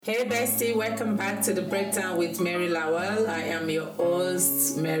Hey bestie, welcome back to the Breakdown with Mary Lawal. I am your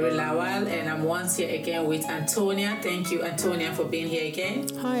host, Mary Lawal, and I'm once here again with Antonia. Thank you, Antonia, for being here again.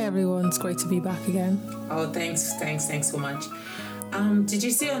 Hi everyone, it's great to be back again. Oh, thanks so much. Did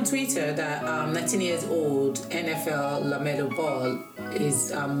you see on Twitter that 19 years old NFL LaMelo Ball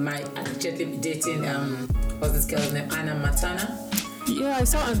is might actually be dating what's this girl's name, Anna Matana? Yeah, I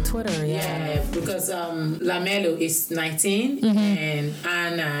saw it on Twitter. Yeah, because LaMelo is 19 and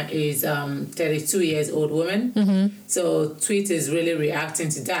Anna is 32 years old woman. Mm-hmm. So Twitter is really reacting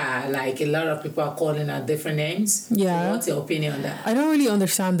to that. Like a lot of people are calling her different names. Yeah. So what's your opinion on that? I don't really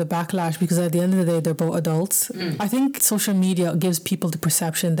understand the backlash because at the end of the day, they're both adults. I think social media gives people the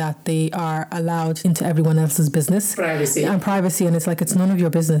perception that they are allowed into everyone else's business. Privacy. And it's like, it's none of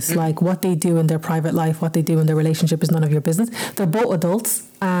your business. Like what they do in their private life, what they do in their relationship is none of your business. They're both adults,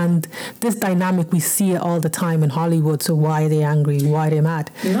 and this dynamic, we see it all the time in Hollywood. So why are they angry? Why are they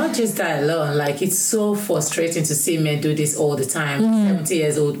mad? Not just that alone, like it's so frustrating to see men do this all the time. 70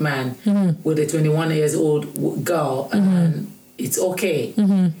 years old man with a 21 years old girl, and it's okay.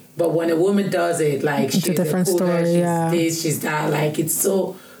 But when a woman does it, like it's a different story. She's that, like it's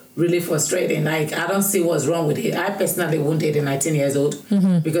so really frustrating. Like I don't see what's wrong with it. I personally won't date a 19 years old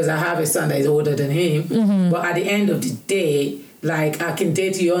because I have a son that is older than him. But at the end of the day, like I can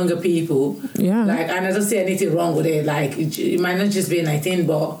date younger people. Yeah. Like and I don't see anything wrong with it. Like it might not just be 19,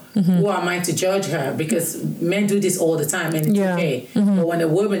 but who am I to judge her? Because men do this all the time and it's okay. But when a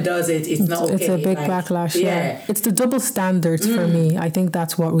woman does it, it's not okay. It's a big backlash. Yeah. It's the double standards for me. I think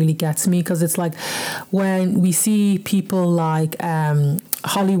that's what really gets me, because it's like when we see people like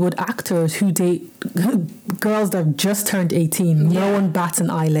Hollywood actors who date girls that have just turned 18. No one bats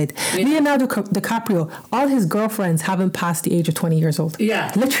an eyelid. Leonardo DiCaprio, all his girlfriends haven't passed the age of 20 years old.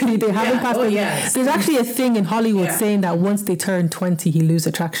 Yeah. Literally, they haven't passed the age. There's actually a thing in Hollywood saying that once they turn 20, he loses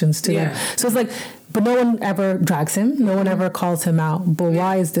attractions to them. So it's like, but no one ever drags him. No one ever calls him out. But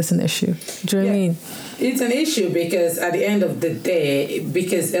why is this an issue? Do you know what I mean? It's an issue because at the end of the day,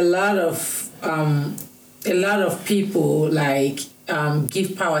 because a lot of people like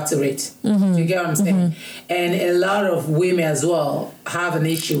give power to it. Do you get what I'm saying? And a lot of women as well have an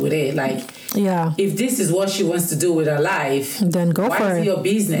issue with it. Like, if this is what she wants to do with her life, then go why for is it. It your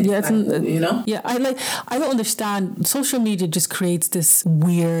business? Yeah, like, you know? Yeah, I don't understand. Social media just creates this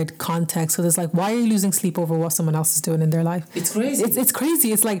weird context. So there's like, why are you losing sleep over what someone else is doing in their life? It's crazy. It's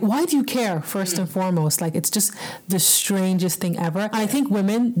crazy. It's like, why do you care, first and foremost? Like, it's just the strangest thing ever. And I think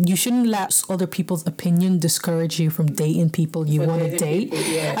women, you shouldn't let other people's opinion discourage you from dating people you want to date.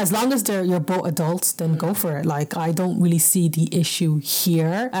 As long as you're both adults, then go for it. Like, I don't really see the issue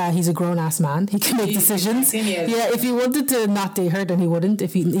here. He's a grown-ass man. He can make decisions. Yeah, if he wanted to not date her, then he wouldn't.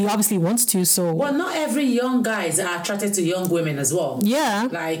 If he obviously wants to, so... Well, not every young guys are attracted to young women as well. Yeah.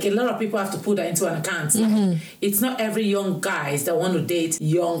 Like, a lot of people have to put that into an account. Like, it's not every young guys that want to date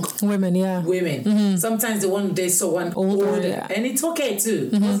young women. Sometimes they want to date someone older. And it's okay too.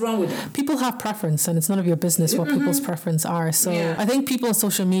 What's wrong with that? People have preference, and it's none of your business what people's preference are. So I think people on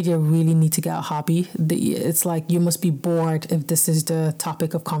social media really need to get a hobby. It's like, you must be bored if this is the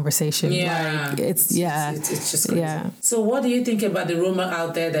topic of conversation. Like, it's just crazy. So what do you think about the rumor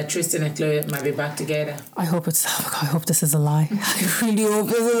out there that Tristan and Chloe might be back together? I hope this is a lie. I really hope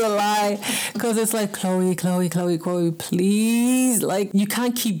this is a lie, because it's like, Chloe, please, like, you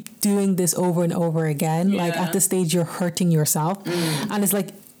can't keep doing this over and over again. Like, at this stage, you're hurting yourself. And it's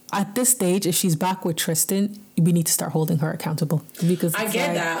like, at this stage, if she's back with Tristan, we need to start holding her accountable. Because I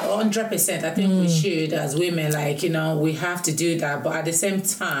get that 100%. I think we should, as women, like, you know, we have to do that. But at the same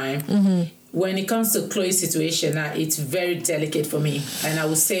time, when it comes to Chloe's situation, it's very delicate for me. And I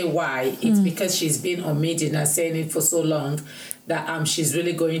will say why. It's because she's been on media now saying it for so long that she's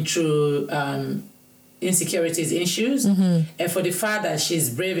really going through insecurities issues. And for the fact that she's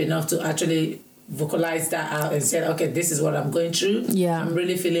brave enough to actually vocalize that out and said, okay, this is what I'm going through. I'm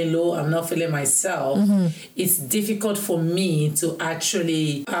really feeling low. I'm not feeling myself. It's difficult for me to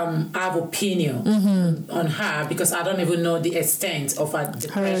actually have opinion on her, because I don't even know the extent of her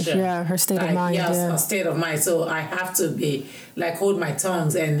depression. Her state of mind. Her state of mind. So I have to be like, hold my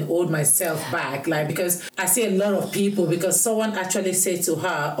tongues and hold myself back. Like, because I see a lot of people, because someone actually said to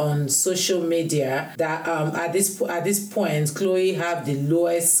her on social media that at this point, Chloe have the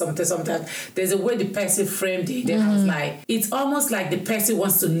lowest something. There's a way the person framed it, then I was like, it's almost like the person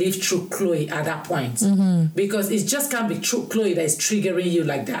wants to live through Chloe at that point. Because it just can't be true Chloe that is triggering you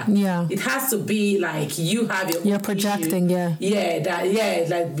like that. Yeah. It has to be like you have your You're own projecting, issue.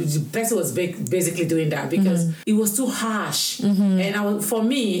 Like the person was basically doing that because it was too harsh. And for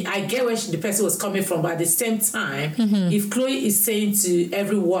me, I get where the person was coming from, but at the same time, if Chloe is saying to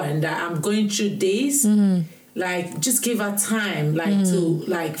everyone that I'm going through this, like just give her time to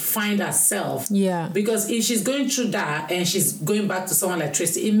like find herself. Yeah. Because if she's going through that and she's going back to someone like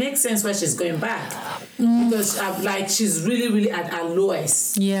Tracy, it makes sense why she's going back. Because like she's really at her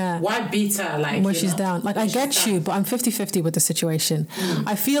lowest. Yeah. Why beat her when she's down? Like I get you, but I'm 50-50 with the situation.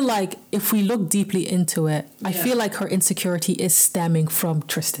 I feel like if we look deeply into it, I feel like her insecurity is stemming from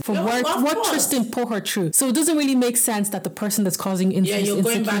Tristan. From what Tristan put her through. So it doesn't really make sense that the person that's causing insecurity, you're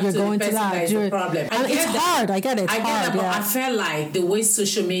going to that. That is the problem. And it's hard. I get it. It's hard, but I felt like the way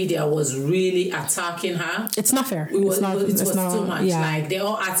social media was really attacking her. It's not fair. It was too much. Yeah. Like they're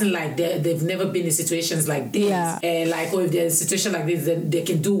all acting like they've never been in situations like this. Yeah. And like, if there's a situation like this, then they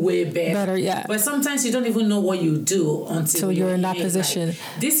can do way better. Yeah. But sometimes you don't even know what you do until you're in that position. Like,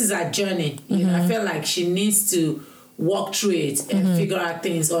 this is a journey. You know, I feel like she needs to walk through it and figure out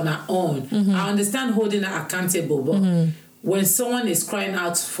things on her own. I understand holding her accountable, but when someone is crying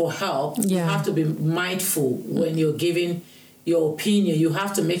out for help, you have to be mindful when you're giving your opinion. You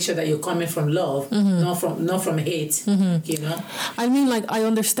have to make sure that you're coming from love, not from hate. You know. I mean, like I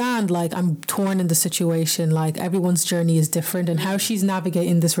understand. Like I'm torn in the situation. Like everyone's journey is different, and how she's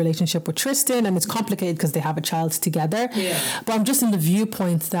navigating this relationship with Tristan, and it's complicated because they have a child together. Yeah. But I'm just in the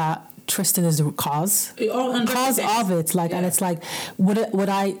viewpoint that Tristan is the cause of it. Like, and it's like, would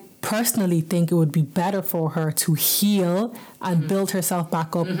I personally think it would be better for her to heal and build herself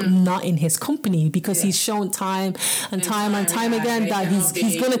back up, not in his company, because he's shown time and time again that he's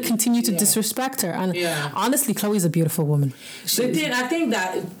going to continue to disrespect her. And honestly, Chloe's a beautiful woman. I think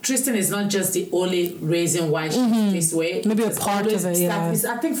that Tristan is not just the only reason why she's this way. Maybe a part of it.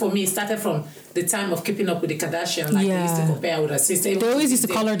 I think for me, it started from the time of keeping up with the Kardashians. Like they used to compare her with her sister. They always used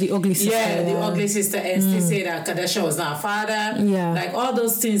to call her the ugly sister. Yeah, the ugly sister, and still say that Kardashian was not her father. Yeah. Like all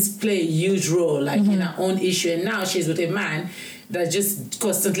those things play a huge role, like in her own issue. And now she's with a man that just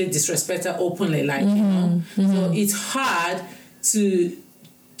constantly disrespects her openly, like you know. So it's hard to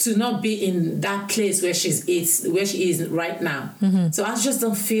not be in that place where she is right now. So I just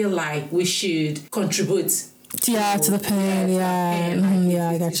don't feel like we should contribute to the pain.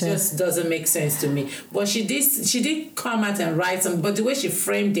 I gotcha. It just doesn't make sense to me. But she did come out and write some, but the way she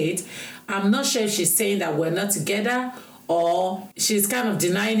framed it, I'm not sure if she's saying that we're not together, or she's kind of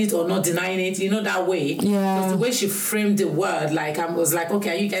denying it or not denying it, you know, that way. Yeah. Because the way she framed the word, like I was like, okay,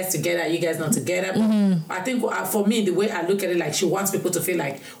 are you guys together? Are you guys not together? But I think for me, the way I look at it, like she wants people to feel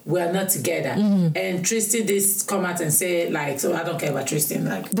like we're not together. And Tristan did come out and say like, so I don't care about Tristan.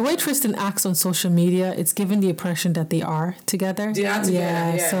 Like the way Tristan acts on social media, it's given the impression that they are together. They are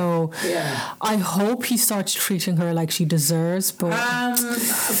together. Yeah. So I hope he starts treating her like she deserves. But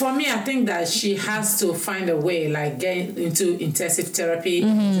for me, I think that she has to find a way, like get into intensive therapy,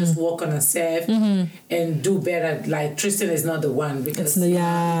 just work on herself and do better. Like Tristan is not the one, because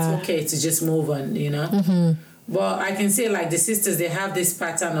it's okay to just move on, you know. But I can say like the sisters, they have this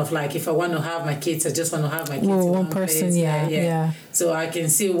pattern of like, if I want to have my kids, I just want to have my kids in one person. Place. Yeah. So I can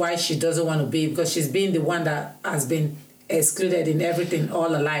see why she doesn't want to be, because she's been the one that has been excluded in everything all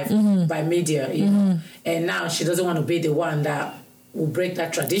her life by media, you know. And now she doesn't want to be the one that will break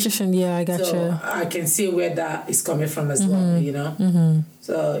that tradition. Yeah, I got you. I can see where that is coming from as well, you know.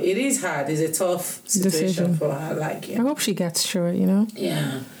 So it is hard. It's a tough situation for her. Like, I hope she gets through it, you know.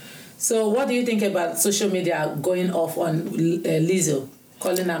 Yeah. So what do you think about social media going off on Lizzo,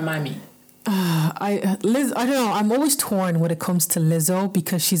 calling her mommy? I don't know. I'm always torn when it comes to Lizzo,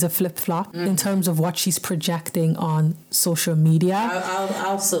 because she's a flip-flop in terms of what she's projecting on social media.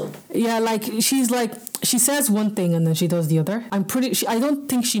 Also. Yeah, like she says one thing and then she does the other. I don't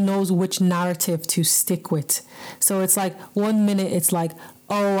think she knows which narrative to stick with. So it's like 1 minute it's like,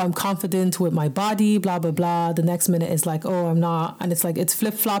 oh, I'm confident with my body, blah, blah, blah. The next minute is like, oh, I'm not. And it's like, it's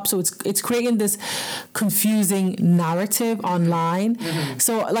flip-flop. So it's creating this confusing narrative online.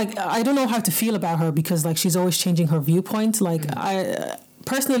 So, like, I don't know how to feel about her, because, like, she's always changing her viewpoint. Like,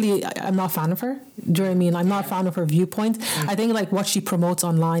 personally, I'm not a fan of her. Do you know what I mean? I'm not a fan of her viewpoint. I think, like, what she promotes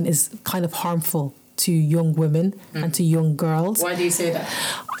online is kind of harmful to young women and to young girls. Why do you say that?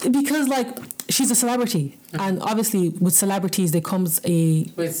 Because, like, she's a celebrity, and obviously with celebrities there comes a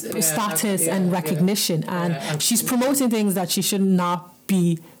status and recognition, and she's promoting things that she should not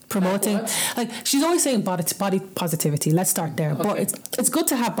be promoting. Like she's always saying body positivity. Let's start there. Okay. But it's good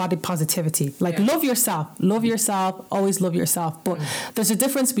to have body positivity. Like love yourself, always love yourself. But there's a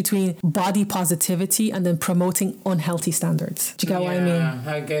difference between body positivity and then promoting unhealthy standards. Do you get what I mean?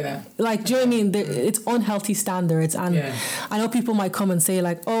 I get that. Like, do you know what I mean? It's unhealthy standards, and I know people might come and say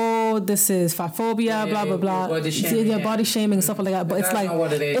like, "Oh, this is fat phobia, blah blah blah." Body shaming, stuff like that. But it's like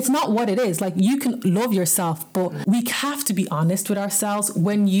it's not what it is. Like you can love yourself, but we have to be honest with ourselves.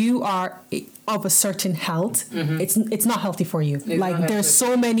 When you are of a certain health, it's not healthy for you. Like there's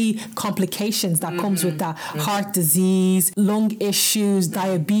so many complications that comes with that. Heart disease, lung issues,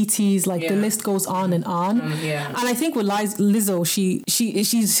 diabetes, like the list goes on and on. And I think with Lizzo,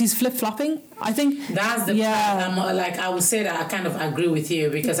 she's flip-flopping. I think that's the part. Like I would say that I kind of agree with you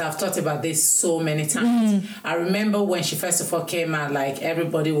because I've thought about this so many times. I remember when she first of all came out, like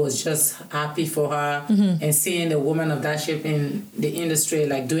everybody was just happy for her and seeing a woman of that shape in the industry,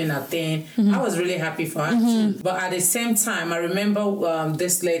 like doing her thing. I was really happy for her too. But at the same time, I remember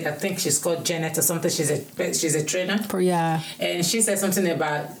this lady, I think she's called Janet or something. She's a trainer. And she said something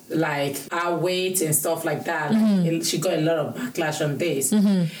about like our weight and stuff like that. Like, she got a lot of backlash on this.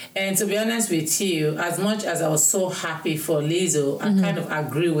 And to be honest with you, as much as I was so happy for Lizzo, I kind of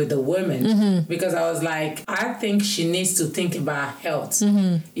agree with the woman because I was like, I think she needs to think about health.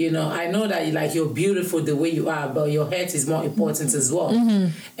 You know, I know that like you're beautiful the way you are, but your health is more important as well.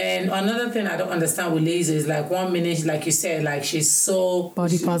 And another thing I don't understand with Lizzo is like 1 minute, like you said, like she's so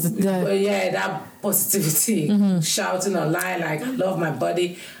body positive. That positivity, shouting online like I love my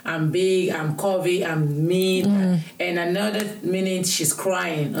body, I'm big, I'm curvy, I'm mean, and another minute she's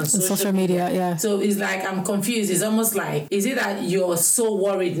crying on social media. So it's like I'm confused. It's almost like, is it that you're so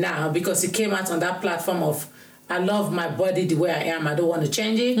worried now because it came out on that platform of I love my body the way I am, I don't want to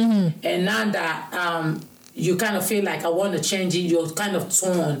change it, and now that you kind of feel like I want to change it, you're kind of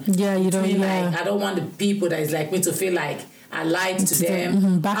torn. You don't. Like, I don't want the people that is like me to feel like I lied to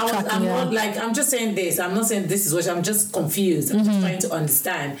them. I'm just saying this. I'm not saying this is what I'm just confused. I'm just trying to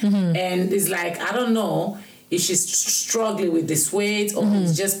understand. And it's like I don't know if she's struggling with this weight or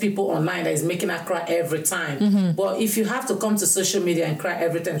it's just people online that is making her cry every time. But if you have to come to social media and cry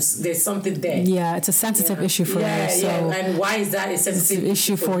every time, there's something there. It's a sensitive issue for you. So and why is that a sensitive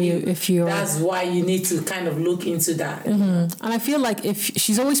issue for you? If you're, that's why you need to kind of look into that. And I feel like if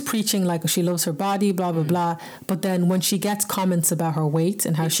she's always preaching like she loves her body, blah blah blah, but then when she gets comments about her weight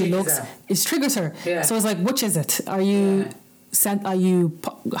and how she looks, it triggers her. So it's like, which is it? Are you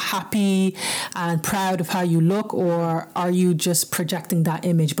happy and proud of how you look, or are you just projecting that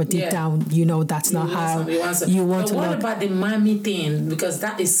image but deep down you know that's not how you want to look? What about the mommy thing? Because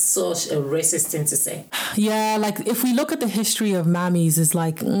that is such a racist thing to say. Like if we look at the history of mammies, it's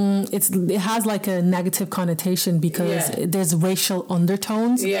like it has like a negative connotation because there's racial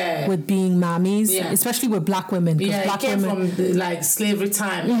undertones with being mammies, especially with black women. It came from like slavery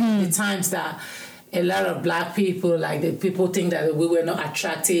time, the times that a lot of black people, like the people think that we were not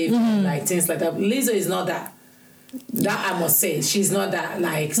attractive, like things like that. Lizzo is not that. That I must say, she's not that.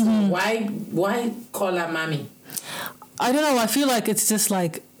 Like, so why call her mommy? I don't know. I feel like it's just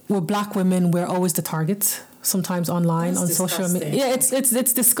like with black women, we're always the targets. Sometimes online, on social media, it's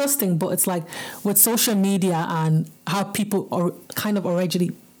disgusting. But it's like with social media and how people are kind of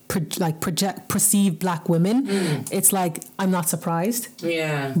originally perceive black women, it's like I'm not surprised.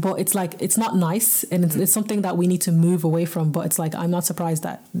 But it's like it's not nice, and it's something that we need to move away from. But it's like I'm not surprised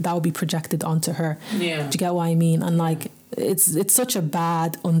that would be projected onto her. Do you get what I mean? And like it's such a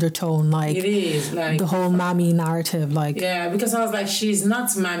bad undertone. Like it is like the whole mammy narrative. Like because I was like, she's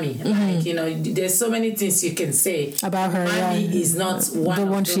not mammy. Like there's so many things you can say about her. Mammy is not the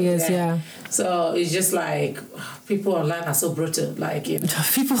one she is. So it's just like people online are so brutal. Like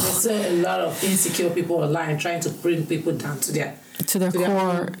there's a lot of insecure people online trying to bring people down to their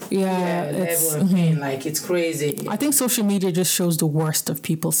core. Level of pain. Like it's crazy. I think social media just shows the worst of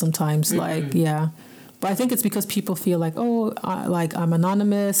people sometimes. But I think it's because people feel like, I'm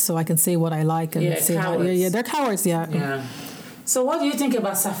anonymous, so I can say what I like and say cowards. They're cowards. So what do you think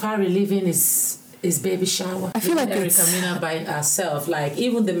about Safari leaving his baby shower? I feel like Erica Mena by herself. Like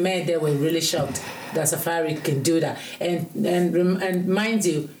even the men there were really shocked that Safari can do that. And mind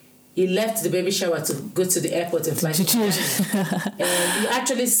you, he left the baby shower to go to the airport and fly to Miami. And he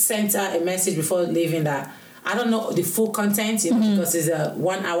actually sent her a message before leaving that. I don't know the full content, because it's a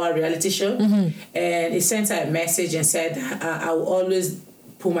 1 hour reality show. And he sent her a message and said, I will always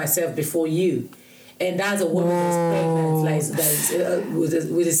put myself before you. And that's a woman that's pregnant, like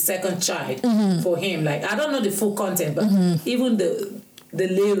with his second child for him. Like, I don't know the full content, but even the the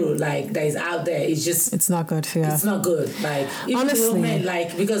little like that is out there is just it's not good. Yeah, it's not good. Like even honestly, the women,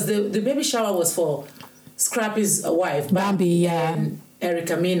 like because the baby shower was for Scrappy's wife, Bambi, and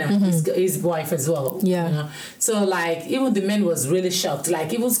Erica Mena, his wife as well. Yeah. You know? So like even the men was really shocked.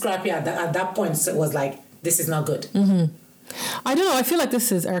 Like even Scrappy at that point was like, this is not good. I don't know. I feel like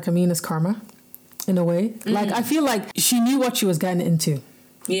this is Erica Mena's karma, in a way. Like I feel like she knew what she was getting into.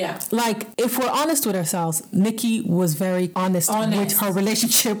 Yeah. Like, if we're honest with ourselves, Nikki was very honest with her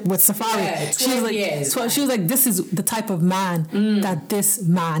relationship with Safari. Yeah, she was like, years. she was like, this is the type of man that this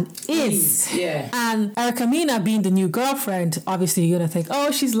man is. Yeah. And Erica Mena being the new girlfriend, obviously you're gonna think, oh,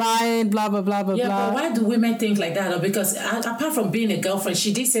 she's lying, blah blah blah blah yeah, blah. But why do women think like that? Because apart from being a girlfriend,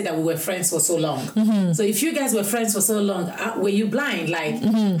 she did say that we were friends for so long. So if you guys were friends for so long, were you blind? Like,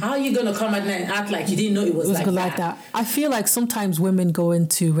 how are you gonna come at night and act like you didn't know it was like that? I feel like sometimes women go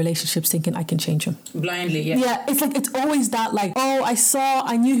into relationships thinking I can change him blindly. Yeah, it's like it's always that like, oh,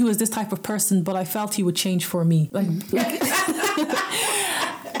 I knew he was this type of person, but I felt he would change for me. Like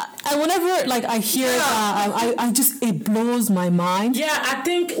and whenever like I hear that, I just, it blows my mind. Yeah, I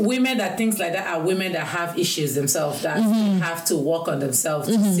think women that think like that are women that have issues themselves, that have to work on themselves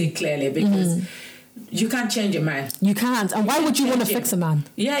to see clearly, because you can't change a man. You can't. And why would you want to fix a man?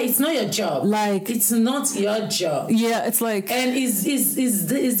 Yeah, it's not your job. Like, it's not your job. Yeah, it's like, and is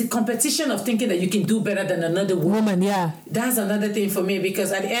the competition of thinking that you can do better than another woman. Yeah, that's another thing for me,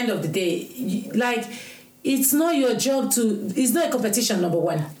 because at the end of the day, like, it's not your job to. It's not a competition. Number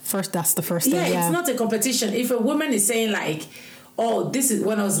one. That's the first thing. Yeah, it's not a competition. If a woman is saying like, oh, this is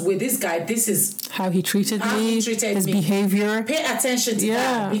when I was with this guy, this is how he treated me, his behavior. Pay attention to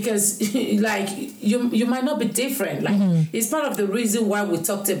that, because like you might not be different. Like it's part of the reason why we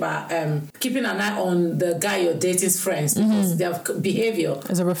talked about keeping an eye on the guy you're dating's friends, because their behavior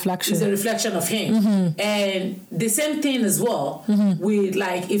is a reflection of him. And the same thing as well with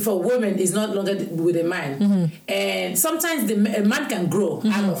like if a woman is not longer with a man, and sometimes a man can grow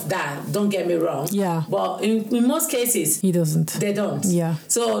out of that. Don't get me wrong. Yeah, but in most cases he doesn't. They don't. Yeah.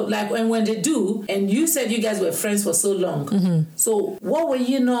 So like when they do, and you said you guys were friends for so long. So what were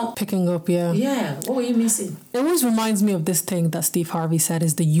you not picking up? Yeah. Yeah. What were you missing? It always reminds me of this thing that Steve Harvey said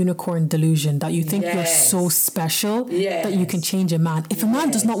is the unicorn delusion, that you think you're so special that you can change a man. If a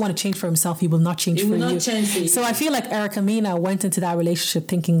man does not want to change for himself, he will not change for you. So I feel like Erica Mena went into that relationship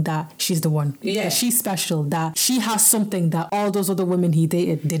thinking that she's the one. Yeah. That she's special, that she has something that all those other women he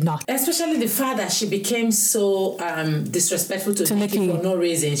dated did not. Especially the fact that she became so disrespectful to Nikki for no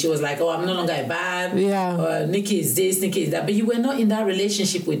reason. She was like, oh, I'm no longer a bad. Yeah. Nikki is this, Nikki is that. But you were not in that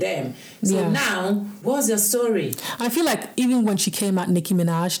relationship with them. So now, what's your story? And I feel like even when she came at Nicki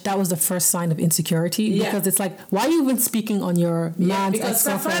Minaj, that was the first sign of insecurity. Because it's like, why are you even speaking on your man's because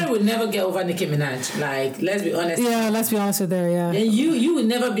Safari would never get over Nicki Minaj. Like, let's be honest. Yeah, let's be honest with her, yeah. And you would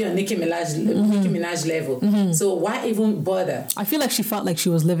never be on Nicki Minaj level. So why even bother? I feel like she felt like she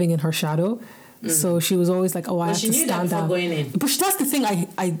was living in her shadow. So she was always like, oh, I have to stand out. Going in. But that's the thing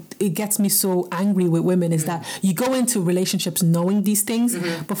it gets me so angry with women is that you go into relationships knowing these things,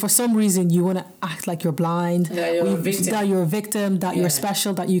 but for some reason you want to act like you're blind, that you're a victim, that you're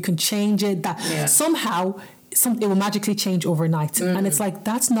special, that you can change it, that somehow it will magically change overnight. And it's like,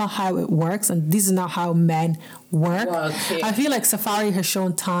 that's not how it works, and this is not how men work. I feel like Safari has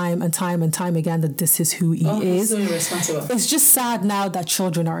shown time and time and time again that this is who he is. So irresponsible. It's just sad now that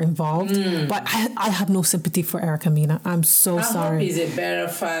children are involved, but I have no sympathy for Erica Mena. I'm so sorry. I hope he's a better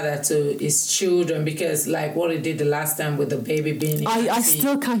father to his children, because like what he did the last time with the baby being I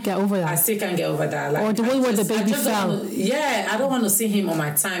still can't get over that. I still can't get over that. Like, or the way where the baby fell. I don't want to see him on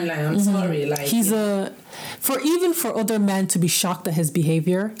my timeline. I'm sorry. Like, he's for other men to be shocked at his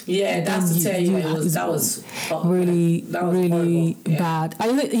behavior. Yeah, that's to tell you that was really bad. I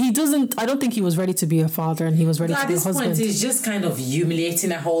don't think he was ready to be a father, and he was ready to be a husband. At this point, he's just kind of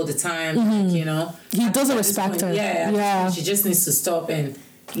humiliating her all the time. Like, you know, he doesn't respect her. Yeah. She just needs to stop and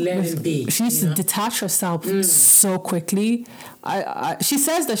let him be. She needs to detach herself so quickly. She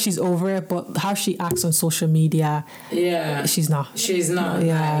says that she's over it, but how she acts on social media, she's not.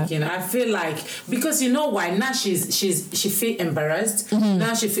 Yeah, like, you know, I feel like, because you know why now she feel embarrassed.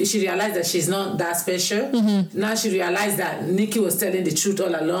 Now she realized that she's not that special. Now she realized that Nikki was telling the truth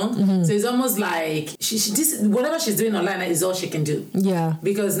all along. So it's almost like this whatever she's doing online is all she can do. Yeah,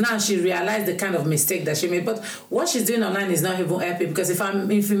 because now she realized the kind of mistake that she made. But what she's doing online is not even happy, because if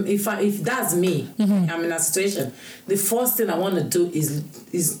that's me, I'm in a situation, the first thing I want to do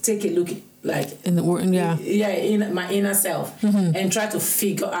is take a look like in the world, in my inner self, and try to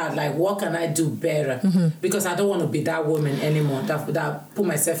figure out like what can I do better, because I don't want to be that woman anymore that put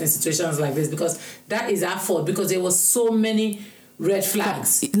myself in situations like this, because that is our fault, because there was so many red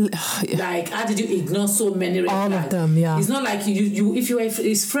flags. Like, how did you ignore so many red flags? All of them, yeah. It's not like you if you were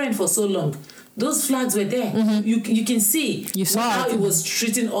his friend for so long, those flags were there. You can see how he was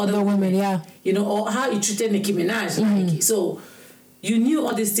treating other women, yeah. You know, or how he treated Nicki Minaj. Like, so you knew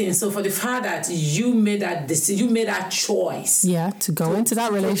all these things. So for the fact that you made that decision, you made that choice. Yeah, to go into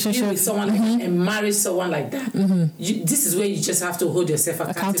that relationship. With someone like that and marry someone like that. This is where you just have to hold yourself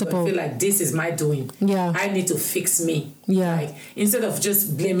accountable. Feel like this is my doing. Yeah. I need to fix me. Yeah. Like, instead of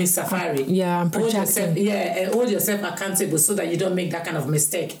just blaming Safari. Yeah, and projecting. And hold yourself accountable so that you don't make that kind of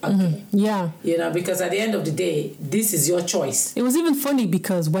mistake. Okay. Yeah. You know, because at the end of the day, this is your choice. It was even funny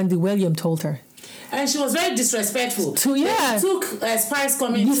because Wendy Williams told her. And she was very disrespectful. Yeah. She took Spice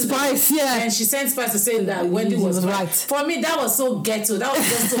coming to Spice, yeah. And she sent Spice to say that Wendy was right. For me, that was so ghetto. That was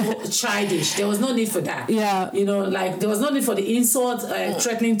just so childish. There was no need for that. Yeah. You know, like, there was no need for the insult,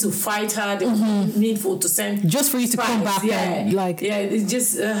 threatening to fight her. There was no need to send just for you Spice. to come back and, like... Yeah, it's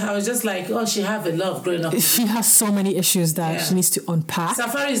just... I was just like, oh, she have a love growing up. She has so many issues that she needs to unpack.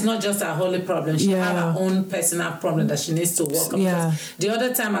 Safari is not just a holy problem. She have her own personal problem that she needs to work on. Yeah. The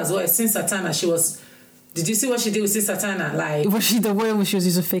other time as well, since Satana, she was... Did you see what she did with Satana? Like, was she the way she was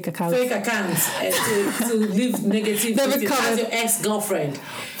using fake accounts? Fake accounts to leave negative as your ex-girlfriend.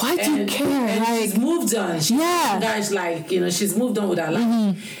 Why do you care? And like, she's moved on. Guys, like, you know, she's moved on with her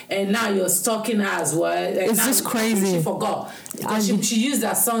life. And now you're stalking her as well. Like, it's just crazy. She forgot. She used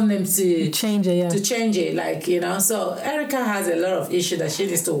her son name to change it, To change it, like, you know. So Erica has a lot of issues that she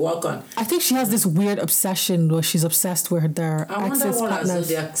needs to work on. I think she has this weird obsession where she's obsessed with their ex's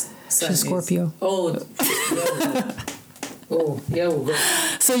partners. She's Scorpio. Oh, yeah, we'll go.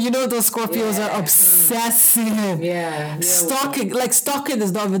 So you know those Scorpios are obsessive. Yeah. Stalking. Like, stalking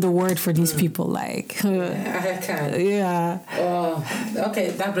is not even the word for these people. Like, I can't. Yeah. Oh, okay.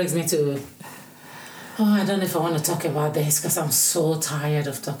 That brings me to... Oh, I don't know if I want to talk about this because I'm so tired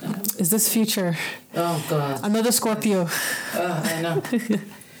of talking about it. Is this Future? Oh, God. Another Scorpio. Oh, I know.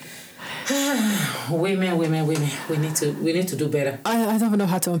 Women. We need to do better. I don't know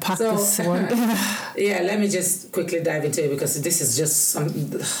how to unpack this one. Yeah, let me just quickly dive into it because this is just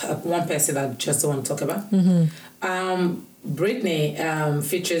one person I just don't want to talk about. Britney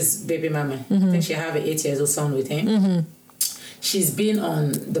features baby mama. I think she have an 8 years old son with him. She's been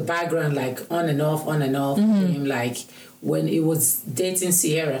on the background, like, on and off him. Like, when he was dating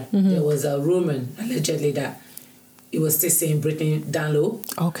Sierra, there was a rumor allegedly that he was still seeing Britney down low.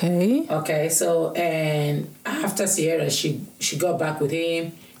 Okay, so, and after Sierra, she got back with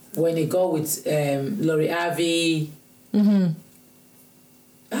him. When he got with Lori Harvey,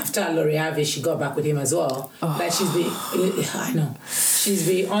 after Lori Harvey, she got back with him as well. Like, she's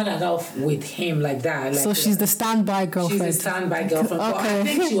been on and off with him like that. Like, so she's the standby girlfriend. She's the standby girlfriend. Okay. But I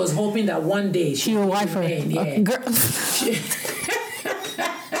think she was hoping that one day she will wife her.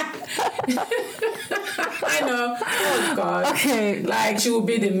 I know. Oh, God. Okay. Like, she will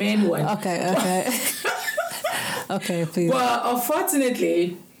be the main one. Okay. Okay, please. Well,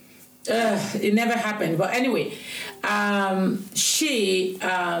 unfortunately, it never happened. But anyway, she,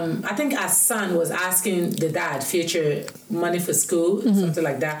 I think her son was asking the dad, Future, money for school, something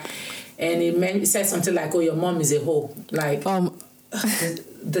like that. And it said something like, oh, your mom is a hoe. Like,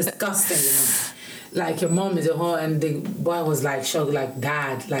 disgusting, you know. Like, your mom is a hoe. And the boy was like shocked, like,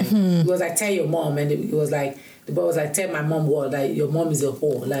 dad. Like, he was like, tell your mom. And it was like, the boy was like, tell my mom what? Like, your mom is a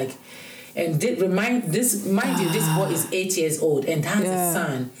hoe. Like, and mind you, this boy is 8 years old and has a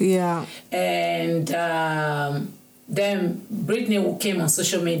son. Yeah. And then Britney came on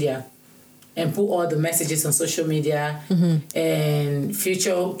social media and put all the messages on social media. And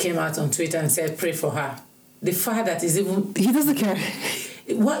Future came out on Twitter and said, pray for her. The fact that is even... He doesn't care.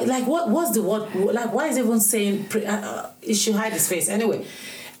 What's the word? Like, why is everyone saying it should hide his face? Anyway,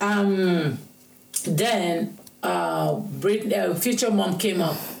 then Future mom came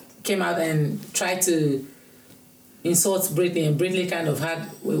out and tried to insult Britney, and Britney kind of had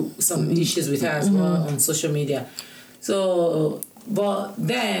some issues with her as well on social media. So, but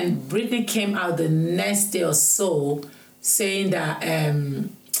then Britney came out the next day or so saying that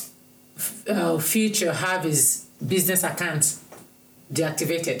Future have his business account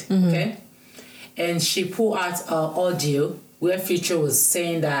deactivated, okay? And she put out an audio where Future was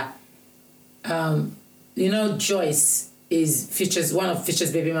saying that, Joyce is one of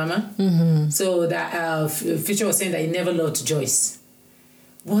Future's baby mama. So that Future was saying that he never loved Joyce.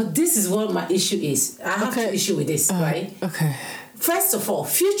 Well, this is what my issue is. I have an issue with this, right? Okay. First of all,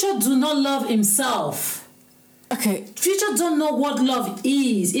 Future do not love himself. Okay. Future don't know what love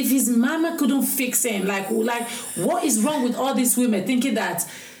is. If his mama couldn't fix him, like what is wrong with all these women thinking that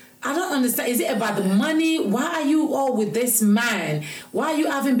I don't understand. Is it about the money? Why are you all with this man? Why are you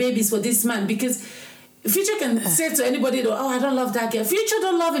having babies for this man? Because Future can say to anybody, oh, I don't love that girl. Future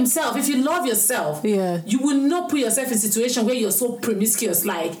don't love himself. If you love yourself, you will not put yourself in a situation where you're so promiscuous.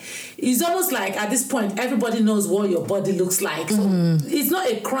 Like, it's almost like at this point, everybody knows what your body looks like. So it's not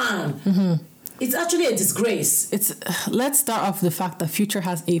a crime. It's actually a disgrace. Let's start off the fact that Future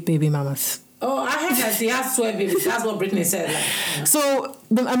has 8 baby mamas. Oh, I heard that he has 12 babies. That's what Brittany said. Like, so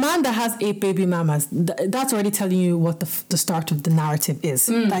a man that has 8 baby mamas, that's already telling you what the start of the narrative is.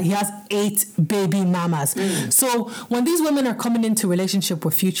 That he has 8 baby mamas. So when these women are coming into a relationship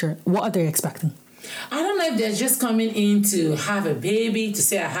with Future, what are they expecting? I don't know if they're just coming in to have a baby, to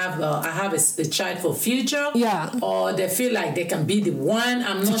say I have a child for Future. Or they feel like they can be the one.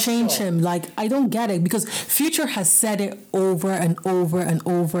 I'm not sure. To change him. Like, I don't get it. Because Future has said it over and over and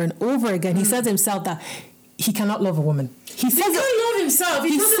over and over again. He says himself that he cannot love a woman. He can't love himself.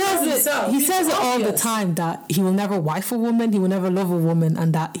 He doesn't love himself. He says it all the time that he will never wife a woman, he will never love a woman,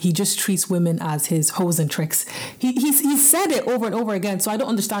 and that he just treats women as his hoes and tricks. He said it over and over again. So I don't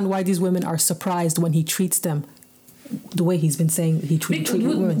understand why these women are surprised when he treats them the way he's been saying he treats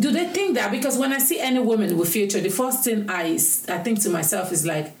women. Do they think that? Because when I see any woman with Future, the first thing I think to myself is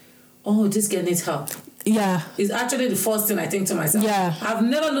like, oh, this girl needs help. Yeah. It's actually the first thing I think to myself. Yeah. I've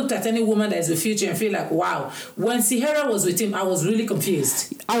never looked at any woman that is with Future and feel like, wow. When Sierra was with him, I was really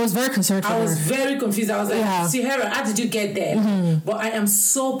confused. I was very concerned for her. I was very confused. I was like, Sierra, how did you get there? But I am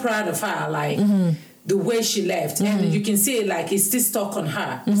so proud of her, like, the way she left. And you can see, like, he's still stuck on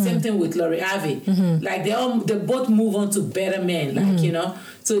her. Same thing with Lori Harvey. Like, they both move on to better men, like, you know.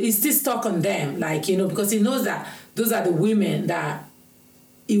 So he's still stuck on them, like, you know, because he knows that those are the women that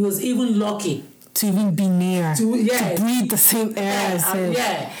he was even lucky to even be near, to breathe the same air as him.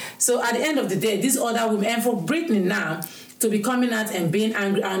 So at the end of the day, these other women, and for Brittany now to be coming out and being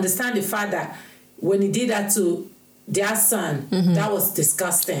angry, I understand the fact that when he did that to their son, that was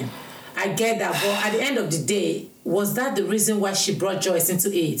disgusting. I get that, but at the end of the day, was that the reason why she brought Joyce into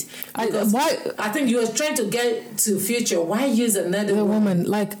it? Because I think you were trying to get to Future. Why use another woman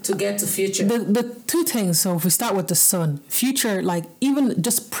like to get to Future? The two things. So if we start with the son, Future, like even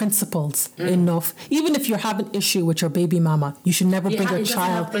just principles enough. Even if you're having issue with your baby mama, you should never bring your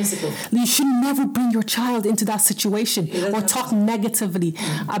child. You should never bring your child into that situation or talk negatively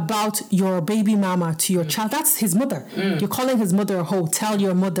about your baby mama to your child. That's his mother. You're calling his mother a hoe. Tell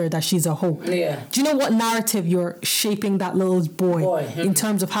your mother that she's a hoe. Do you know what narrative you're shaping that little boy in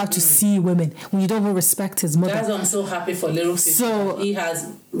terms of how to see women when you don't even respect his mother? That's why I'm so happy for little Future. So he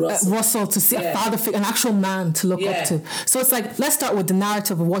has Russell to see a father figure, an actual man to look up to. So it's like, let's start with the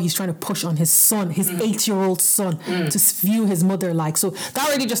narrative of what he's trying to push on his son, his 8-year-old son, to view his mother like. So that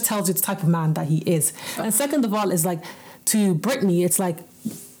already just tells you the type of man that he is. And second of all is like, to Brittany, it's like,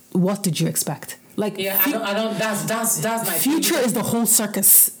 what did you expect? Like, I don't. That's my Future is the whole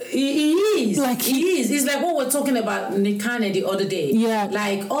circus. He is. Like he is. It's like what we're talking about Nikane the other day. Yeah.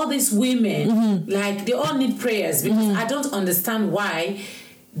 Like all these women, like they all need prayers because I don't understand why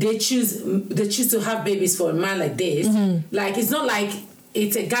they choose to have babies for a man like this. Like it's not like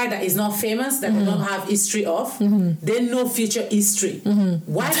it's a guy that is not famous that they don't have history of. They know Future history.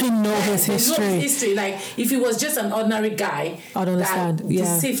 Why they know his history? They know his history. Like if he was just an ordinary guy, I don't understand. To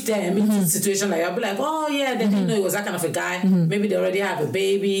save them into a situation like I'll be like, oh yeah, they didn't know he was that kind of a guy. Maybe they already have a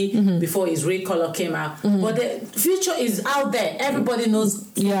baby before his real color came out. But the Future is out there. Everybody knows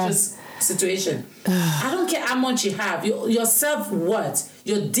Future's situation. I don't care how much you have. Your self-worth,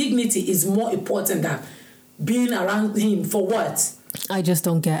 your dignity is more important than being around him for what? I just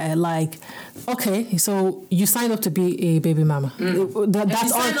don't get it. Like, okay, so you signed up to be a baby mama. That's you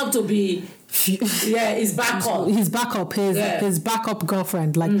signed up to be his backup. His backup, his backup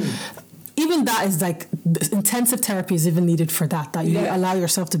girlfriend. Like, even that is like intensive therapy is even needed for that. That you allow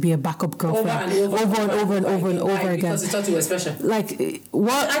yourself to be a backup girlfriend over again because you thought you were special. Like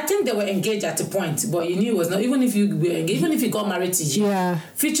what? I think they were engaged at a point, but you knew it was not. Even if you got married to you,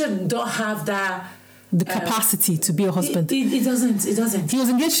 Future don't have that. The capacity to be a husband. It doesn't. He was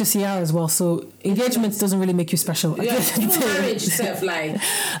engaged to Sierra as well, so engagement doesn't really make you special. Even marriage itself, like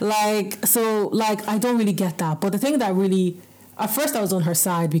I don't really get that. But the thing that really, at first I was on her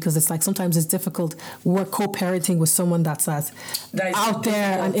side because it's like sometimes it's difficult. We're co-parenting with someone that's out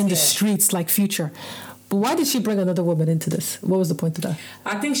there and in the streets like Future. But why did she bring another woman into this? What was the point of that?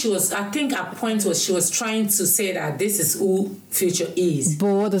 I think her point was she was trying to say that this is who Future is.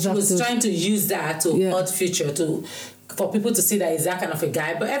 But what does she was trying to use that to hurt Future for people to see that he's that kind of a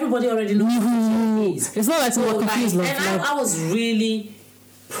guy. But everybody already knows who Future is. It's not like we're confused. I was really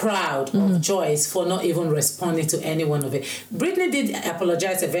proud of Joyce for not even responding to any one of it. Britney did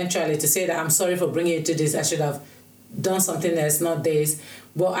apologize eventually to say that I'm sorry for bringing you to this. I should have done something else, not this.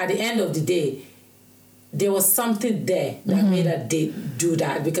 But at the end of the day, there was something there that made her do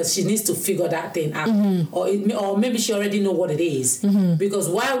that, because she needs to figure that thing out, or maybe she already know what it is. Because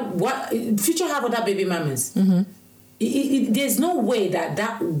Future have other baby mamas. There's no way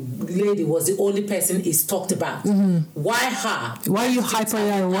that lady was the only person is talked about. Why her? Why are you hyper?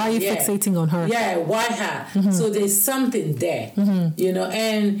 Why are you fixating on her? Yeah, why her? So there's something there, you know.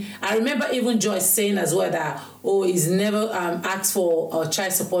 And I remember even Joyce saying as well that, he's never asked for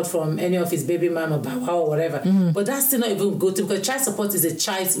child support from any of his baby mama or whatever. But that's still not even good, because child support is a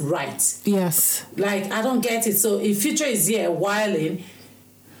child's right. Yes. Like, I don't get it. So if Future is here whiling,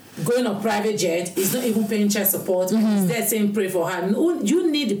 going on private jet, he's not even paying child support, he's there saying pray for her. No, you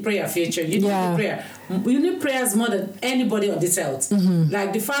need the prayer, Future. You need the prayer. You need prayers more than anybody on this earth.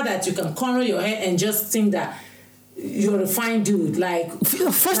 Like the fact that you can corner your head and just think that you're a fine dude. Like,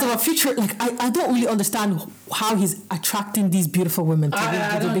 first of all, Future, like, I don't really understand how he's attracting these beautiful women.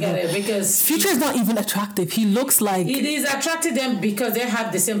 I don't get it, because Future is not even attractive. He looks like it is attracting them because they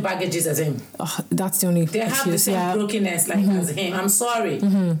have the same baggages as him. That's the only. They have the same brokenness like as him. I'm sorry,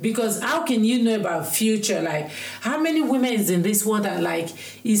 because how can you know about Future? Like, how many women is in this world that, like,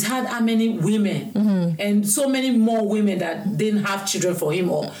 he's had how many women and so many more women that didn't have children for him,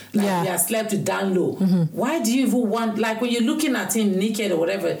 or like they have slept with down low. Why do you even want, like, when you're looking at him naked or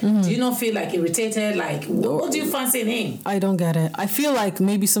whatever, do you not feel like irritated? Like, what do you fancy in him? I don't get it. I feel like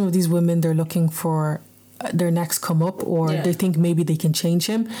maybe some of these women, they're looking for their next come up, or they think maybe they can change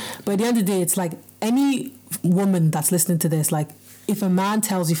him. But at the end of the day, it's like any woman that's listening to this, like, if a man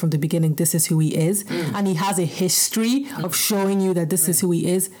tells you from the beginning this is who he is, and he has a history of showing you that this is who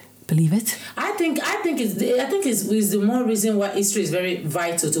he is, believe it. I think it's the more reason why history is very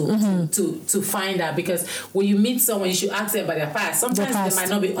vital to find out, because when you meet someone, you should ask them about their past. Sometimes they might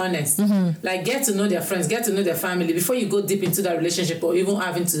not be honest. Like, get to know their friends, get to know their family before you go deep into that relationship, or even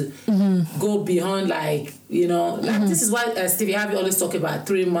having to go beyond, like, you know, like this is why Stevie Harvey always talk about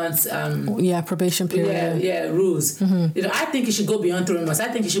 3 months probation period. Rules. You know, I think you should go beyond 3 months. I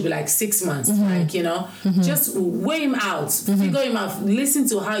think it should be like 6 months. Like, you know, just weigh him out, figure him out, listen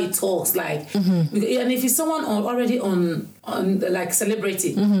to how he talks, like, and if he's someone already on like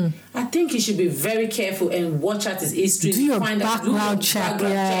celebrity, I think you should be very careful and watch out his history. Do your background check.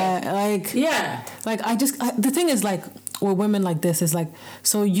 Like, the thing is, like, with women like this is like,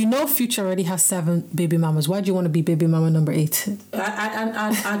 so you know Future already has 7 baby mamas. Why do you want to be baby mama number 8?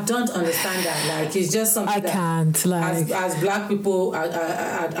 I don't understand that. Like, it's just something I can't. Like, as black people,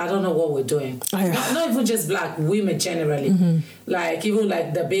 I don't know what we're doing. Not even just black women generally. Like, even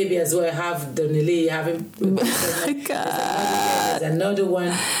like the baby as well, have the Nili having. Oh my God. There's another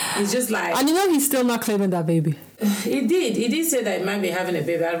one. It's just like, and you know he's still not claiming that baby. He did say that he might be having a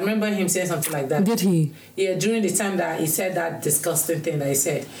baby. I remember him saying something like that. Did he? Yeah, during the time that he said that disgusting thing that he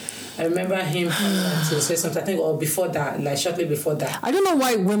said. I remember him to say something, I think, or before that, like shortly before that. I don't know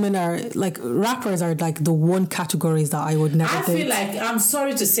why women are, like, rappers are like the one categories that I would never feel like, I'm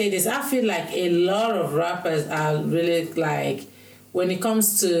sorry to say this, I feel like a lot of rappers are really, like, when it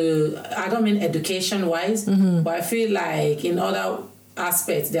comes to, I don't mean education-wise, but I feel like in other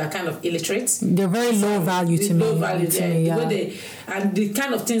aspects they are kind of illiterate. They're very low value to me. Low value, the way they, and the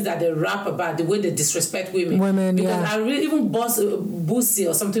kind of things that they rap about, the way they disrespect women. Because I really, even Boosie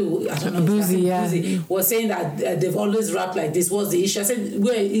or something, I don't know. Boosie was saying that they've always rapped like this. What's the issue? I said,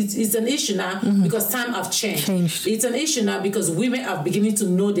 well, it's an issue now because time have changed. It's an issue now because women are beginning to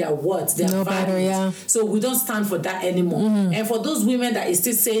know their words, their values. So we don't stand for that anymore. And for those women that is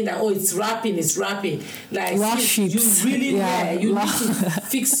still saying that, it's rapping, like, you really, you need to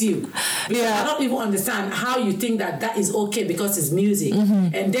fix you. Because I don't even understand how you think that is okay because it's music.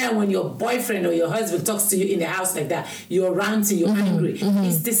 And then when your boyfriend or your husband talks to you in the house like that, you're ranting, you're angry.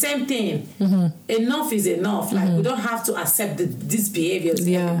 It's the same thing. Enough is enough. Like, we don't have to accept these behaviors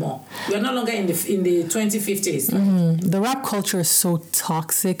anymore. We're no longer in the 2050s. The rap culture is so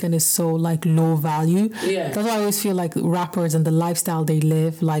toxic and is so, like, low value. That's why I always feel like rappers and the lifestyle they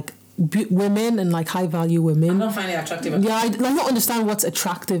live, like, women and, like, high value women, I don't find it attractive. I don't understand what's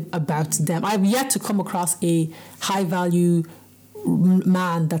attractive about them. I've yet to come across a high value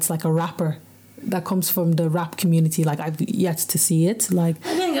man that's like a rapper that comes from the rap community. Like, I've yet to see it. Like,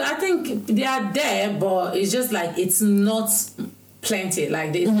 I think they are there, but it's just like, it's not plenty.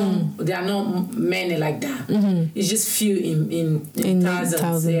 Like there are not many like that. It's just few in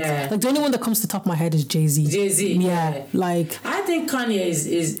thousands. Yeah. Like the only one that comes to the top of my head is Jay-Z. Jay-Z. Yeah. Like I think Kanye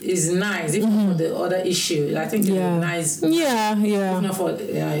is nice. Even for the other issue, I think it's nice. Yeah. If not for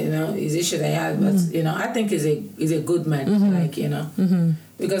his issue that he had, but I think he's a good man. Like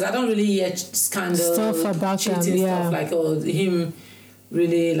because I don't really hear scandal stuff about cheating stuff like him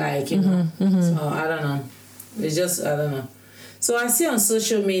really like so I don't know. It's just I don't know. So I see on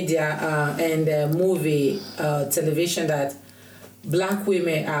social media and movie, television that black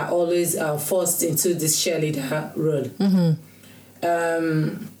women are always forced into this cheerleader role.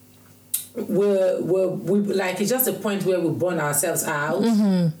 We like it's just a point where we burn ourselves out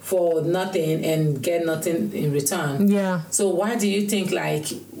for nothing and get nothing in return. Yeah. So why do you think like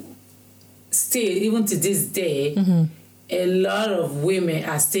still even to this day a lot of women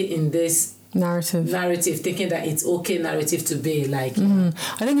are still in this narrative thinking that it's okay narrative to be like I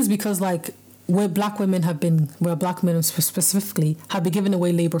think it's because like black women specifically have been giving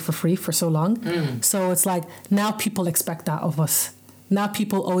away labor for free for so long. So it's like now people expect that of us. Now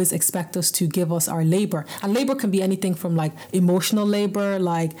people always expect us to give us our labor. And labor can be anything from like emotional labor,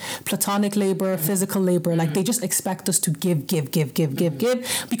 like platonic labor, physical labor. Like they just expect us to give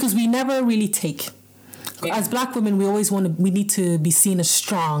because we never really take. Yeah. As black women, we need to be seen as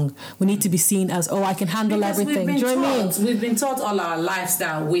strong. We need to be seen as, I can handle everything. Do you know what I mean? We've been taught all our lives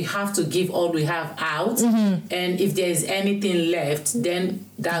that we have to give all we have out. And if there is anything left, then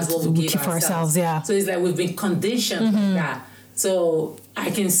that's what we give ourselves. Yeah. So it's like we've been conditioned like that. So I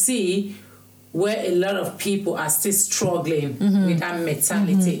can see where a lot of people are still struggling with that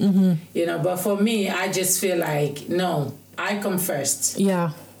mentality. But for me, I just feel like, no, I come first.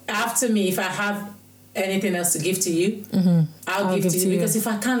 Yeah. After me, if I have anything else to give to you, I'll give to you. Because if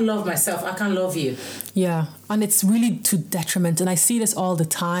I can't love myself, I can't love you. Yeah. And it's really to detriment. And I see this all the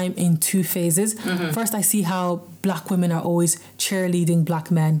time in two phases. First, I see how black women are always cheerleading black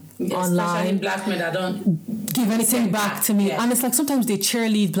men online. Especially black men that don't give anything back to me. Yeah. And it's like sometimes they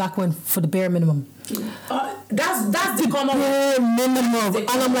cheerlead black women for the bare minimum. That's the common bare minimum. And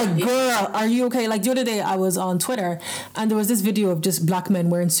I'm like, girl, are you okay? Like the other day I was on Twitter and there was this video of just black men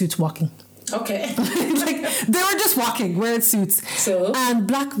wearing suits walking. Okay. Like they were just walking wearing suits. So and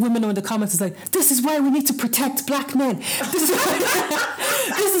black women in the comments is like, this is why we need to protect black men. This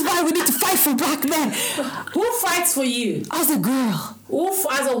is why we need to fight for black men. Who fights for you? As a girl.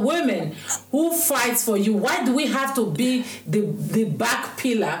 As a woman, who fights for you? Why do we have to be the back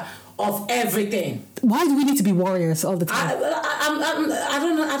pillar of everything? Why do we need to be warriors all the time? I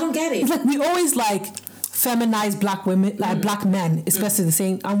don't know. I don't get it. It's like we always like feminize black women, like black men, especially the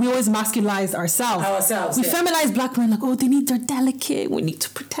same, and we always masculize ourselves. We feminize black men, like, they're delicate. We need to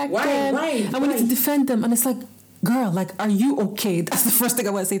protect them, and we need to defend them. And it's like, girl, like, are you okay? That's the first thing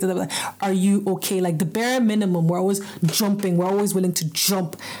I want to say to them. Like, are you okay? Like the bare minimum. We're always jumping. We're always willing to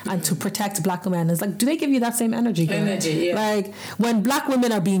jump and to protect black men. It's like, do they give you that same energy? Yeah. Like when black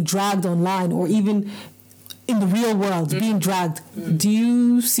women are being dragged online or even in the real world being dragged, do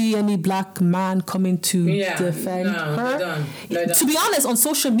you see any black man coming to defend her? They don't. To be honest, on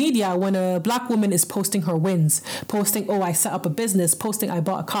social media, when a black woman is posting her wins, posting, I set up a business, posting, I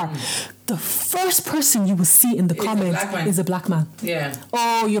bought a car, the first person you will see in the comments is a black man. Yeah.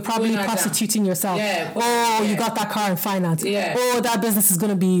 Oh, you're probably prostituting yourself. Yeah. You got that car in finance. Yeah. That business is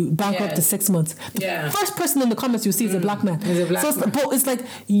going to be bankrupt in 6 months. The first person in the comments you see is a black man. But it's like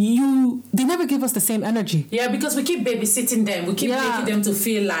they never give us the same energy. Yeah, because we keep babysitting them. We keep making them to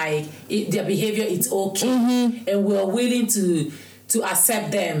feel like their behavior is okay. And we're willing to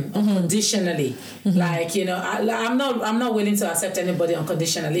accept them unconditionally. Like, I'm not willing to accept anybody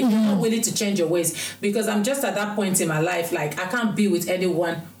unconditionally. You're not willing to change your ways, because I'm just at that point in my life, like I can't be with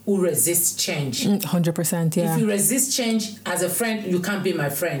anyone who resists change. 100%, yeah. If you resist change as a friend, you can't be my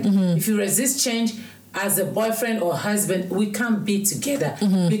friend. If you resist change as a boyfriend or husband, we can't be together,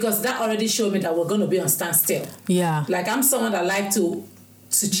 because that already showed me that we're going to be on standstill. Yeah. Like I'm someone that like to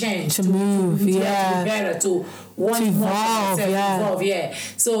change, to move, to be better, to want to evolve,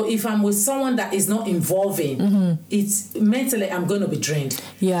 So if I'm with someone that is not involving, it's mentally I'm going to be drained.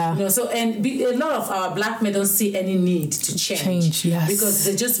 Yeah. So a lot of our black men don't see any need to change. Yes. Because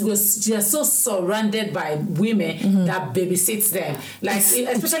they're so surrounded by women that babysits them. Like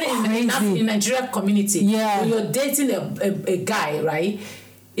especially in Nigerian community, when you're dating a guy, right?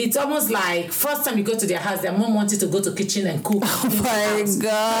 it's almost like first time you go to their house, their mom wants you to go to kitchen and cook. Oh my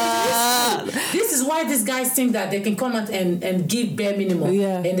God. This is why these guys think that they can come out and give bare minimum.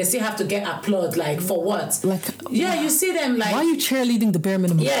 Yeah. And they still have to get applaud, like, for what? Like, yeah, you see them like... Why are you cheerleading the bare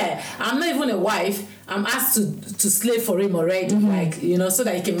minimum? Yeah, I'm not even a wife. I'm asked to slave for him already, like, you know, so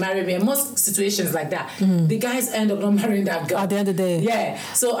that he can marry me. And most situations like that, the guys end up not marrying that girl. At the end of the day. Yeah.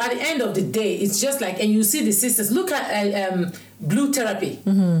 So at the end of the day, it's just like, and you see the sisters. Look at Blue Therapy.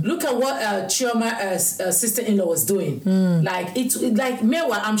 Look at what Chioma's sister-in-law was doing. Like, it's like,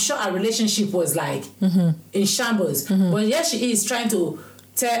 meanwhile, I'm sure our relationship was like in shambles. But here she is trying to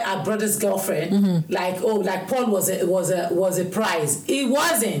tell her brother's girlfriend, like, oh, like Paul was a prize. It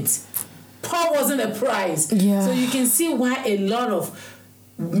wasn't. Paul wasn't a prize. Yeah. So you can see why a lot of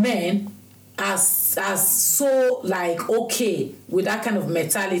men are so like okay with that kind of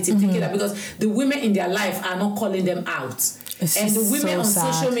mentality, thinking that because the women in their life are not calling them out. And the women on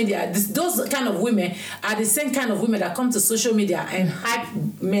social media, those kind of women are the same kind of women that come to social media and hype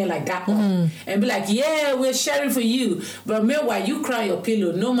men like that up and be like, yeah, we're sharing for you. But meanwhile, you cry your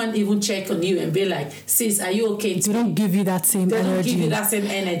pillow, no man even check on you and be like, sis, are you okay? They don't give you that same energy. They don't give you that same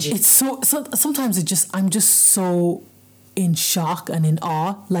energy. It's so sometimes I'm just so in shock and in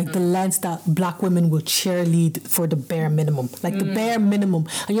awe, like the lengths that black women will cheerlead for the bare minimum, like the bare minimum,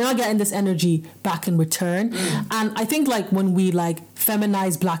 and you're not getting this energy back in return. And I think like when we like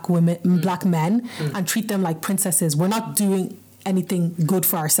feminize black women, black men, and treat them like princesses, we're not doing anything good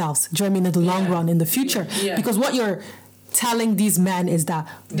for ourselves. Do you know what I mean? In the long run, in the future, because what you're telling these men is that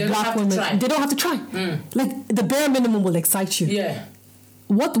black women, they don't have to try. Like the bare minimum will excite you. Yeah.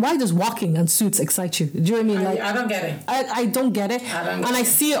 Why does walking and suits excite you? Do you know what I mean? Like, I don't get it. I don't get it. I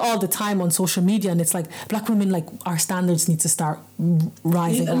see it all the time on social media, and it's like black women, like our standards need to start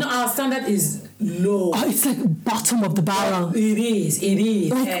rising. No, our standard is low. Oh, it's like bottom of the barrel. It is.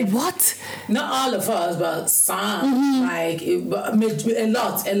 Like what? Not all of us, but some. Like a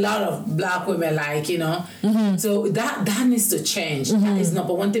lot of black women, like, you know. So that needs to change. That is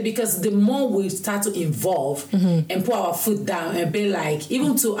number one thing, because the more we start to involve and put our foot down and be like,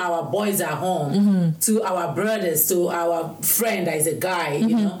 even to our boys at home, to our brothers, to our friend that is a guy,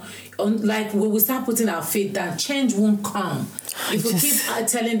 you know, like when we start putting our feet down, change won't come. If we keep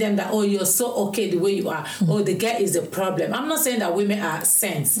telling them that, oh, you're so okay the way you are, oh, the girl is the problem. I'm not saying that women are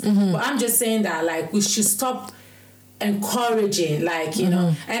saints, but I'm just saying that, like, we should stop encouraging, like, you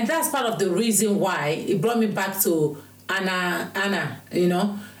know, and that's part of the reason why it brought me back to Anna, you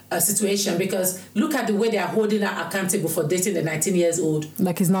know, a situation, because look at the way they are holding her accountable for dating the 19 years old,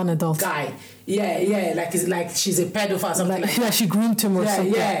 like he's not an adult guy. Like it's like she's a pedophile or something like that. She groomed him or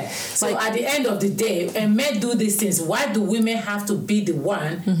something. So at the end of the day, and men do these things, why do women have to be the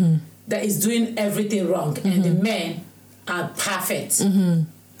one that is doing everything wrong and the men are perfect?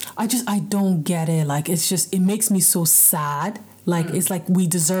 I don't get it. Like, it makes me so sad. Like, it's like we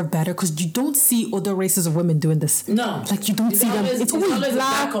deserve better, because you don't see other races of women doing this. No. Like, you don't see them. It's always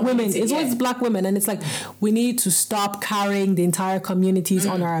black women. It's always black women. And it's like, we need to stop carrying the entire communities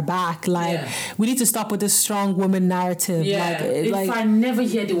on our back. Like, we need to stop with this strong woman narrative. Yeah. If I never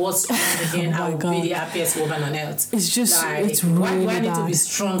hear the word strong again, I will be the happiest woman on earth. It's just, like, it's really why do I need bad. to be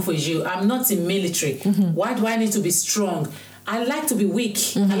strong for you? I'm not in military. Why do I need to be strong? I like to be weak.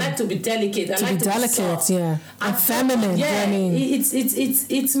 I like to be delicate. I like to be soft. And feminine. Yeah, I mean,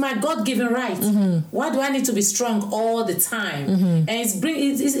 it's my God-given right. Why do I need to be strong all the time? And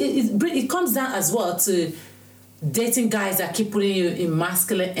it comes down as well to dating guys that keep putting you in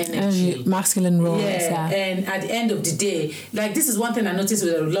masculine energy, masculine roles. And at the end of the day, like, this is one thing I noticed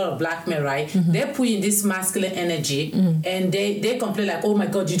with a lot of black men, right? They put in this masculine energy and they complain like, oh my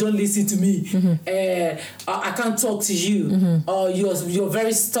God, you don't listen to me, I can't talk to you, or you're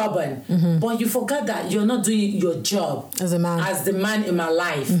very stubborn. But you forgot that you're not doing your job as a man, as the man in my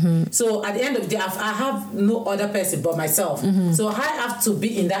life. So at the end of the day, I have no other person but myself. So I have to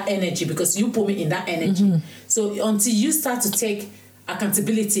be in that energy because you put me in that energy. So until you start to take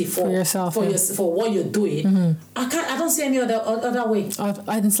accountability for yourself, for what you're doing, I don't see any other way.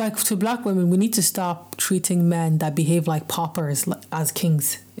 And it's like, to black women, we need to stop treating men that behave like paupers as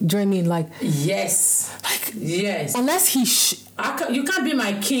kings. Do you know what I mean? Like, yes, unless you can't be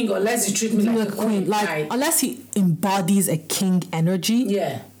my king unless you treat me like a queen. Like, unless he embodies a king energy.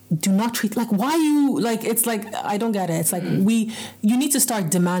 Yeah. Do not treat, like, why you, like, it's like, I don't get it. It's like, you need to start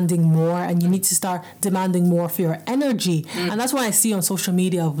demanding more, and you need to start demanding more for your energy. And that's what I see on social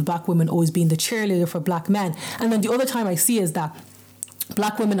media of black women always being the cheerleader for black men. And then the other time I see is that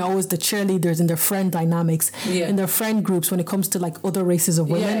Black women are always the cheerleaders in their friend dynamics, in their friend groups when it comes to like other races of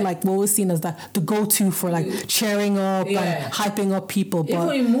women. Like we're always seen as the go-to for like cheering up and hyping up people.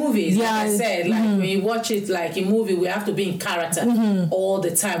 But even in movies, like I said, like when you watch it, like in movie, we have to be in character all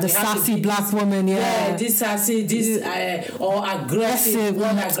the time. The sassy black woman, this sassy, this or aggressive,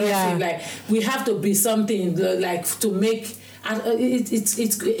 like we have to be something like to make. And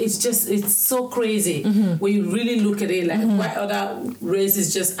it's so crazy when you really look at it. Like why other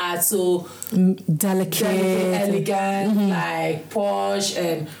races just are so delicate, elegant, like posh,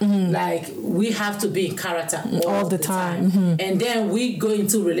 and like we have to be in character all the time. And then we go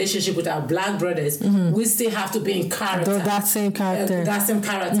into relationship with our black brothers. We still have to be in character. That same character.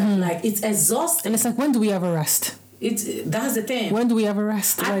 Like it's exhausting. And it's like, when do we ever rest? That's the thing. When do we ever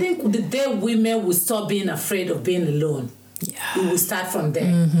rest? I think the day women will stop being afraid of being alone. We will start from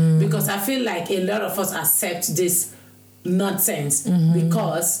there because I feel like a lot of us accept this nonsense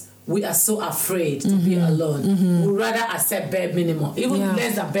because we are so afraid to be alone. We'd rather accept bare minimum, even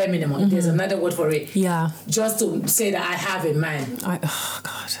less than bare minimum. There's another word for it. Just to say that I have a man.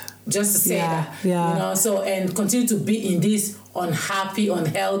 Just to say that, you know. So and continue to be in this unhappy,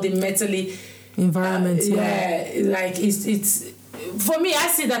 unhealthy, mentally environment. Like it's. For me, I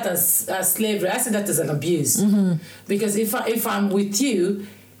see that as slavery. I see that as an abuse. Because if I'm with you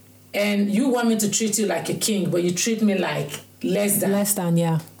and you want me to treat you like a king, but you treat me like less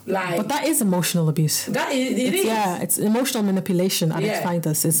than, like, but that is emotional abuse. That is, it is. Yeah, it's emotional manipulation at its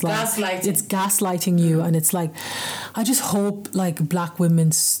finest. It's like gaslighting. It's gaslighting you, and it's like, I just hope like black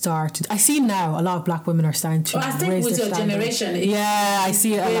women start. I see now a lot of black women are starting to. Well, I think with your generation, I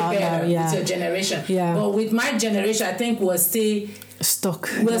see it a lot now. With your generation, but with my generation, I think we're still stuck.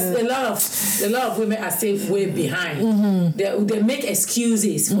 A lot of women are still way behind. They make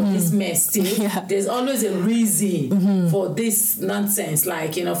excuses for this mess still. There's always a reason for this nonsense.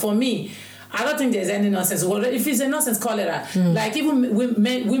 Like, you know, for me, I don't think there's any nonsense. Well, if it's a nonsense, call it that. Like even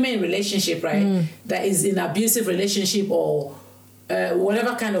women in relationship, right? That is in abusive relationship or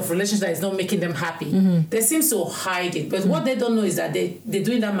whatever kind of relationship that is not making them happy. They seem to hide it. But what they don't know is that they're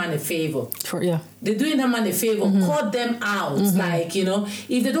doing that man a favor. They're doing that man a favor. Call them out. Like, you know,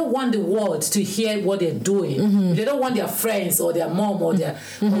 if they don't want the world to hear what they're doing, if they don't want their friends or their mom or their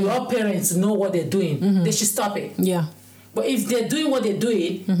or your parents to know what they're doing, they should stop it. But if they're doing what they're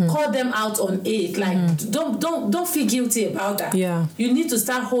doing, call them out on it. Like, don't feel guilty about that. You need to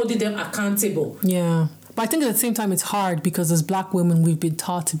start holding them accountable. But I think at the same time it's hard because as black women we've been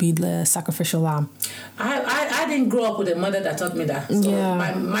taught to be the sacrificial lamb. I didn't grow up with a mother that taught me that. So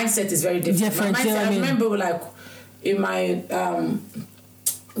my mindset is very different. My mindset, I remember like in my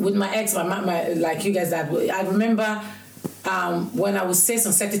with my ex, my like you guys that I remember when I would say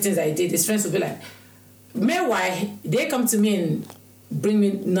some certain things I did, his friends would be like, meanwhile, they come to me and bring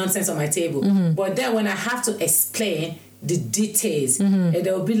me nonsense on my table. But then when I have to explain the details, and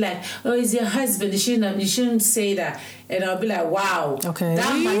they'll be like, oh, it's your husband, you shouldn't say that. And I'll be like, wow,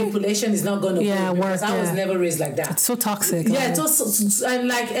 that manipulation is not going to work because I was never raised like that. It's so toxic.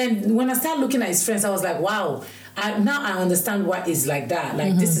 And when I started looking at his friends, I was like, wow, now I understand why it's like that.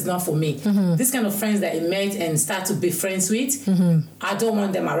 Like, this is not for me. This kind of friends that I met and start to be friends with, I don't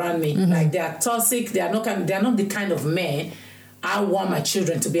want them around me. Like, they are toxic. They are not the kind of men I want my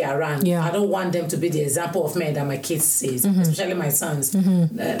children to be around. I don't want them to be the example of men that my kids see, especially my sons.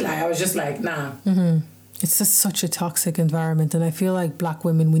 Like, I was just like, nah. It's just such a toxic environment, and I feel like black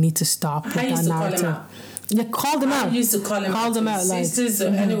women, we need to stop with that narrative. Call them out. I used to call them out. Sisters or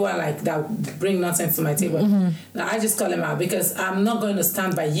anyone like that bring nonsense to my table. Now, I just call them out because I'm not going to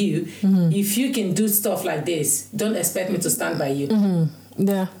stand by you. If you can do stuff like this, don't expect me to stand by you.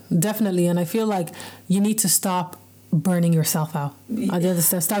 Yeah, definitely. And I feel like you need to stop burning yourself out. I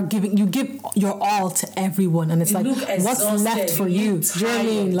understand. Start giving. You give your all to everyone, and it's like, what's left for you? Do you know what I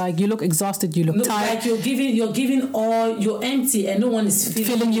mean? Like, you look exhausted. You look tired. Like you're giving all. You're empty, and no one is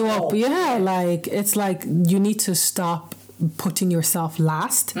filling you up. Yeah, like it's like you need to stop putting yourself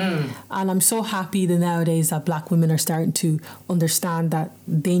last. And I'm so happy that nowadays that black women are starting to understand that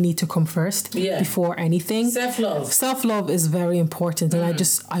they need to come first before anything. Self-love is very important, and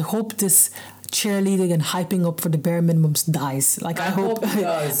I hope this cheerleading and hyping up for the bare minimums dies. Like, I hope it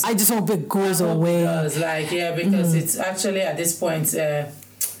does. I just hope it goes away. It does. Like, because it's actually at this point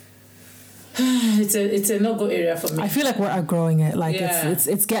it's a no-go area for me. I feel like we're outgrowing it. Like,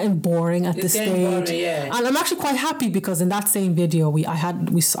 it's getting boring at this stage. Boring, and I'm actually quite happy because in that same video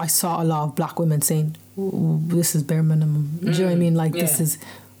I saw a lot of black women saying, this is bare minimum. Do you know what I mean? Like, this is,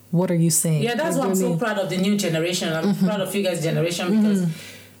 what are you saying? Yeah, that's why I'm so proud of the new generation. I'm proud of you guys' generation because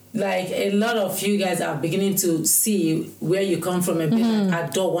like a lot of you guys are beginning to see where you come from and be like, I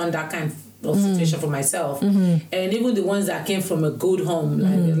don't want that kind of situation for myself. And even the ones that came from a good home,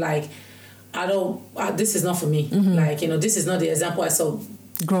 like I don't, this is not for me. Like, you know, this is not the example I saw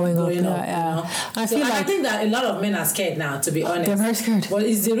growing up. You know? I think that a lot of men are scared now, to be honest. They're very scared. But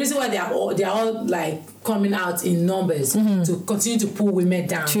it's the reason why they are all like coming out in numbers to continue to pull women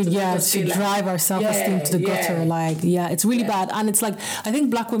down. To drive our self-esteem to the gutter. Like, it's really bad. And it's like, I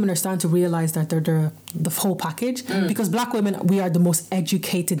think black women are starting to realize that they're the whole package, because black women, we are the most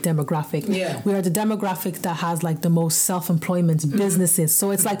educated demographic. We are the demographic that has like the most self-employment businesses.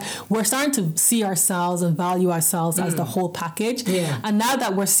 So it's like we're starting to see ourselves and value ourselves as the whole package. And now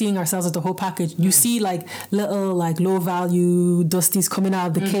that we're seeing ourselves as the whole package, you see like little like low value dusties coming out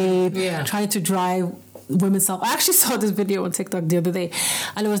of the cave, trying to drive women's self. I actually saw this video on TikTok the other day,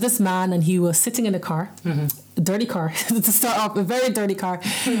 and it was this man, and he was sitting in a car, a dirty car to start off, a very dirty car,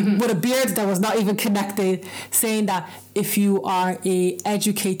 with a beard that was not even connected, saying that if you are a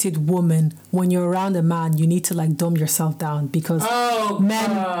educated woman, when you're around a man, you need to like dumb yourself down, because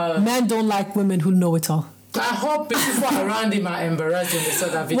men don't like women who know it all. I hope people around him are embarrassed when they saw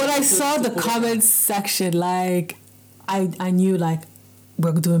that video. When I saw the comments section, like I knew like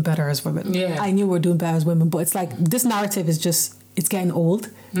we're doing better as women. I knew we're doing better as women, but it's like this narrative is just, it's getting old. Do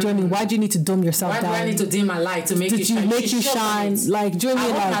you know what I mean? Why do you need to dumb yourself down? Why do I need to dim my light to make you shine? Make you shine. Like, do you know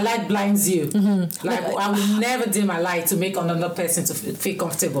what I mean? I hope my light blinds you. Like, I will never dim my light to make another person to feel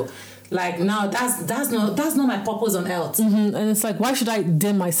comfortable. Like, no, that's not my purpose on earth. And it's like, why should I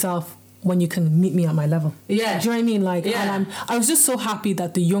dim myself when you can meet me at my level? Do you know what I mean? Like, and I was just so happy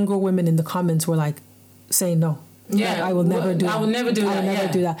that the younger women in the comments were like saying no. Like, I will never do that. I will never do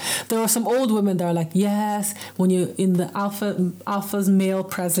that. There are some old women that are like, yes, when you're in the alpha's male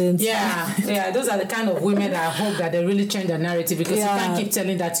presence. Those are the kind of women that I hope that they really change their narrative, because you can't keep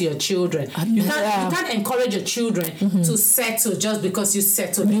telling that to your children. You can't encourage your children to settle just because you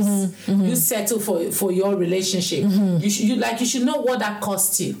settle this. You settle for your relationship. You should know what that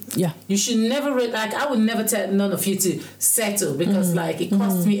costs you. You should never I would never tell none of you to settle, because like it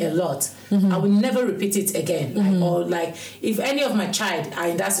cost me a lot. I will never repeat it again. Or like if any of my child are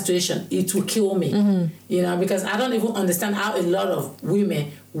in that situation, it will kill me. You know, because I don't even understand how a lot of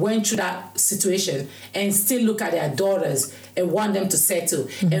women went through that situation and still look at their daughters and want them to settle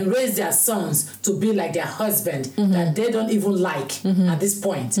and raise their sons to be like their husband that they don't even like at this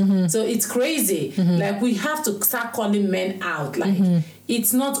point. So it's crazy. Like, we have to start calling men out. Like,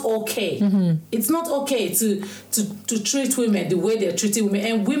 it's not okay. It's not okay to treat women the way they're treating women,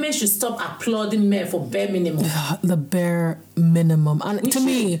 and women should stop applauding men for bare minimum. The bare minimum. And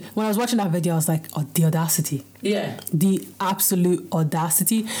me, when I was watching that video, I was like, oh, the audacity. The absolute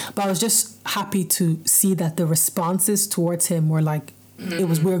audacity. But I was just happy to see that the responses towards him were like,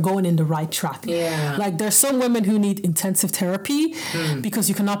 we're going in the right track. Like, there's some women who need intensive therapy because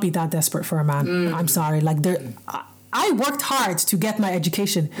you cannot be that desperate for a man. I'm sorry. Like, I worked hard to get my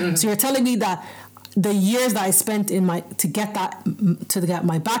education. So you're telling me that the years that I spent to get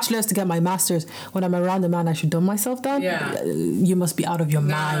my bachelor's, to get my master's, when I'm around a man, I should dumb myself down? You must be out of your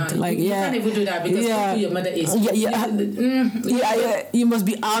mind. Like, you can't even do that, because who your mother is. You must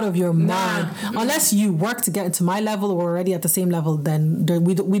be out of your mind. Unless you work to get into my level, or we're already at the same level, then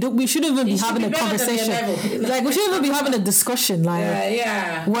we shouldn't even be having a conversation. Like, we shouldn't even be having a discussion.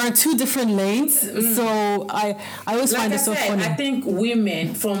 Like, we're in two different lanes. So I always find it so funny. I think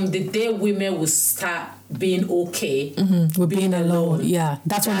women, from the day women will start being okay with being alone,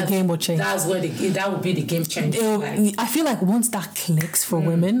 that's when the game will change. That would be the game changer. I feel like once that clicks for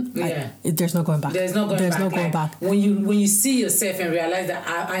women, there's no going back. There's no going back. When you see yourself and realize that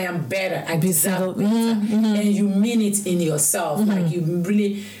I am better, I deserve better, and you mean it in yourself, like you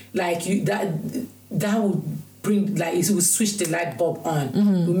really that would bring, like, it will switch the light bulb on.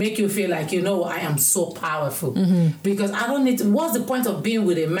 It will make you feel like, you know, I am so powerful. Because I don't need to, what's the point of being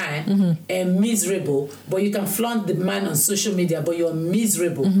with a man and miserable, but you can flaunt the man on social media, but you're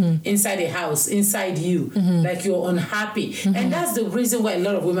miserable inside the house, inside you, like you're unhappy. And that's the reason why a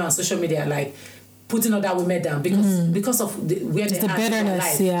lot of women on social media are like putting other women down, because of where they are. The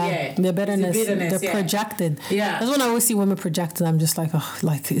bitterness, the bitterness, they're projected. That's when I always see women projected. I'm just like, oh,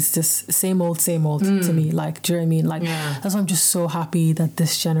 like, it's just same old to me. Like, do you know what I mean? Like, that's why I'm just so happy that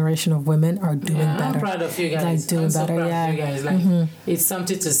this generation of women are doing better. I'm proud of you guys. Like, doing I'm so better. Proud of you guys. Like, it's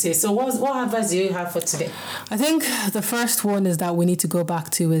something to say. So what advice do you have for today? I think the first one is that we need to go back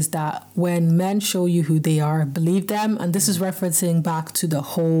to is that when men show you who they are, believe them. And this is referencing back to the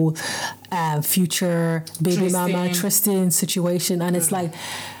whole future baby mama Tristan situation. And it's like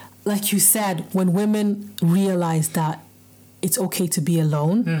you said, when women realize that it's okay to be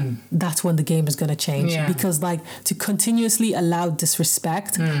alone, that's when the game is going to change. Yeah. Because like to continuously allow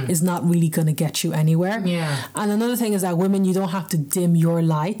disrespect is not really going to get you anywhere. Yeah. And another thing is that women, you don't have to dim your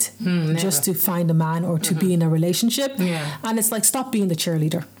light just to find a man or to be in a relationship. Yeah. And it's like, stop being the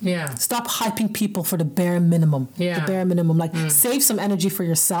cheerleader. Yeah. Stop hyping people for the bare minimum. Yeah. The bare minimum. Like save some energy for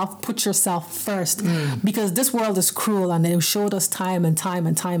yourself. Put yourself first. Because this world is cruel, and they showed us time and time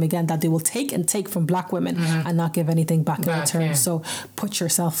and time again that they will take and take from black women and not give anything back in return. Yeah. So put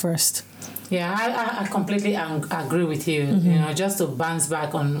yourself first. Yeah, I completely agree with you. You know, just to bounce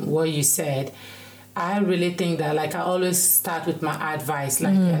back on what you said, I really think that, like, I always start with my advice.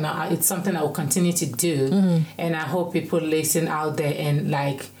 Like, you know, it's something I will continue to do. And I hope people listen out there and,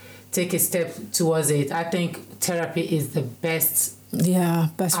 like, take a step towards it. I think therapy is the best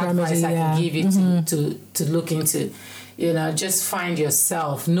best advice remedy. I can give you to look into. You know, just find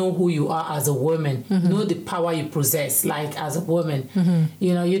yourself, know who you are as a woman, know the power you possess, like, as a woman.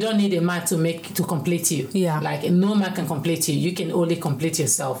 You know, you don't need a man to complete you. Yeah. Like, no man can complete you. You can only complete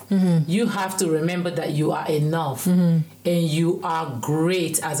yourself. You have to remember that you are enough and you are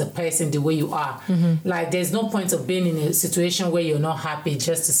great as a person the way you are. Like, there's no point of being in a situation where you're not happy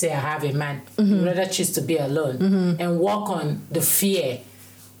just to say, I have a man. You rather choose to be alone and work on the fear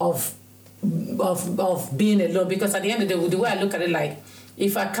of being alone, because at the end of the day, the way I look at it, like,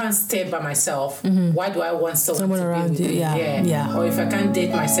 if I can't stay by myself, why do I want someone to around be with you? me? Yeah. Or if I can't date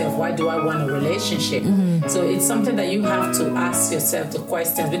myself, why do I want a relationship? So it's something that you have to ask yourself the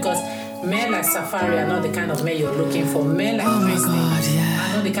questions, because men like Safari are not the kind of men you're looking for. Men like Christy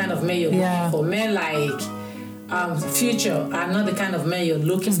are not the kind of men you're looking for. Men like Future are not the kind of men you're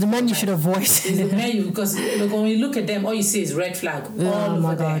looking for. It's the men you should avoid. It's the men because look, when you look at them, all you see is red flag all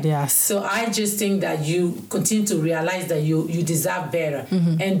over them. Yes. So I just think that you continue to realize that you deserve better,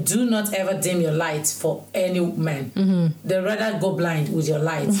 and do not ever dim your light for any man. They rather go blind with your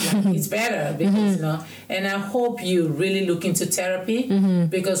lights. Like, it's better because you know. And I hope you really look into therapy,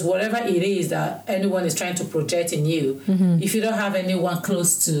 because whatever it is that anyone is trying to project in you, if you don't have anyone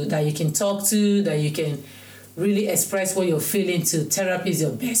close to that you can talk to, that you can really express what you're feeling to, therapy is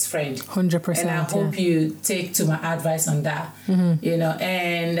your best friend. 100%. And I hope you take to my advice on that. You know,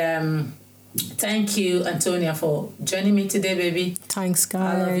 and thank you, Antonia, for joining me today, baby. Thanks,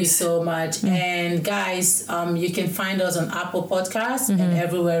 guys. I love you so much. And guys, you can find us on Apple Podcasts and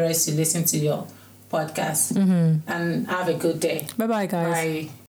everywhere else you listen to your podcast. And have a good day. Bye-bye, guys. Bye.